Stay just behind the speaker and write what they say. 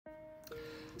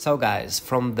So guys,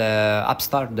 from the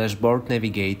Upstart dashboard,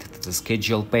 navigate to the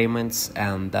schedule payments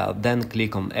and then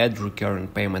click on add recurring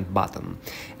payment button,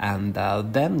 and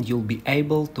then you'll be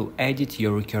able to edit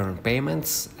your recurring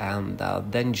payments, and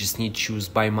then you just need to choose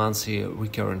bi-monthly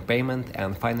recurring payment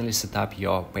and finally set up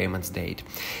your payments date.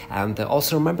 And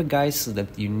also remember guys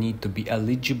that you need to be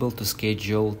eligible to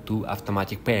schedule 2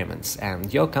 automatic payments,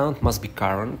 and your account must be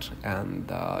current,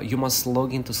 and you must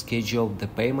log in to schedule the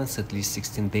payments at least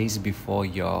 16 days before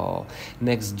your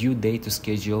next due date to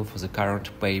schedule for the current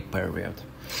pay period.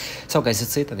 So guys,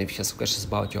 that's it, and if you have some questions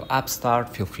about your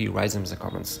Upstart, feel free to write them in the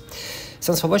comments.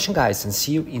 Thanks for watching guys, and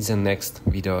see you in the next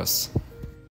videos.